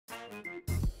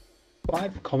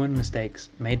5 common mistakes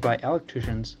made by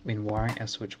electricians when wiring a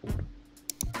switchboard.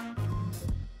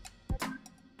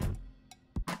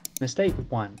 Mistake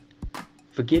 1.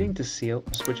 Forgetting to seal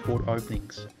switchboard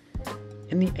openings.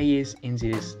 In the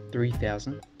AS/NZS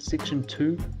 3000, section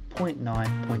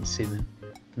 2.9.7,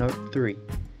 note 3,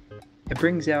 it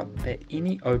brings out that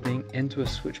any opening into a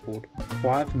switchboard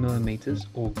 5mm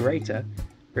or greater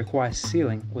requires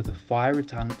sealing with a fire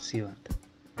retardant sealant.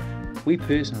 We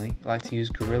personally like to use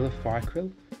Gorilla Fire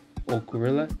Krill or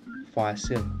Gorilla Fire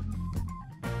Seal.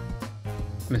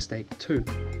 Mistake 2.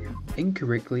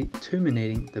 Incorrectly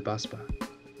terminating the busbar.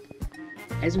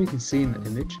 As we can see in the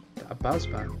image, the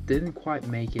busbar didn't quite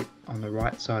make it on the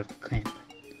right side of the clamp.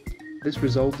 This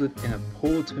resulted in a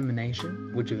poor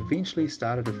termination which eventually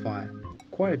started a fire.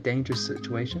 Quite a dangerous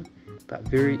situation, but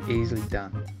very easily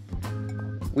done.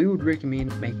 We would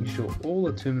recommend making sure all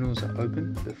the terminals are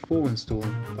open before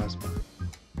installing the busbar.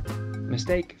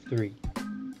 Mistake 3.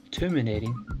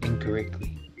 Terminating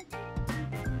incorrectly.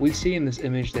 We see in this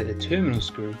image that the terminal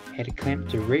screw had a clamp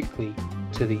directly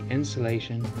to the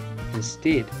insulation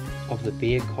instead of the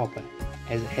bare copper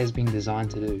as it has been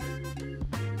designed to do.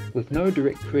 With no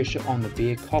direct pressure on the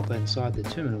bare copper inside the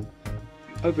terminal,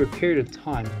 over a period of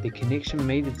time the connection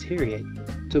may deteriorate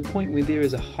to a point where there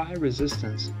is a high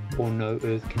resistance or no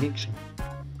earth connection.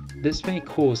 This may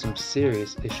cause some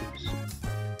serious issues.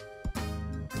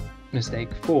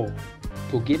 Mistake 4.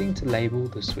 Forgetting to label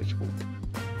the switchboard.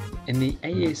 In the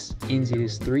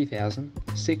AS/NZS 3000,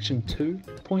 section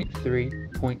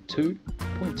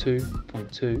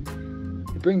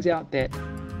 2.3.2.2.2, it brings out that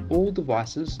all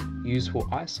devices used for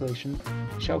isolation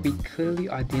shall be clearly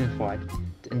identified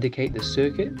to indicate the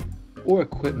circuit or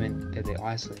equipment that they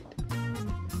isolate.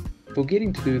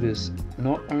 Forgetting to do this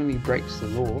not only breaks the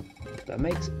law, but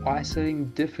makes isolating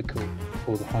difficult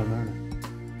for the homeowner.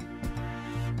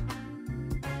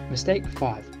 Mistake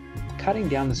 5. Cutting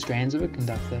down the strands of a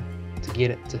conductor to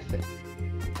get it to fit.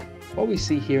 What we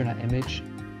see here in our image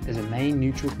is a main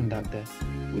neutral conductor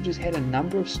which has had a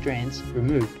number of strands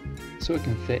removed so it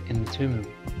can fit in the terminal.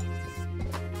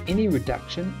 Any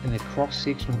reduction in the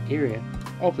cross-sectional area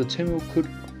of the terminal could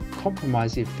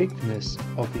compromise the effectiveness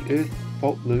of the earth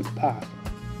fault loop path,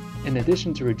 in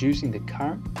addition to reducing the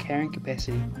current carrying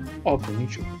capacity of the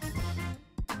neutral.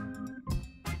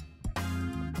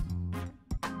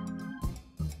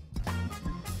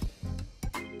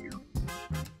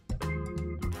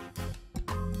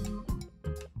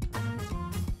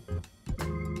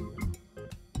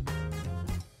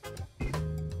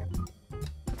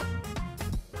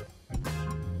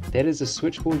 That is the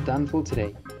switchboard done for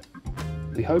today.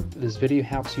 We hope this video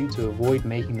helps you to avoid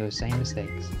making those same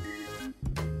mistakes.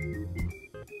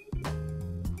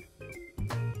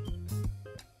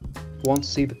 Want to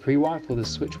see the pre-wire for the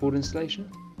switchboard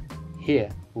installation? Here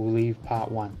we'll leave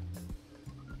part 1.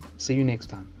 See you next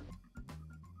time.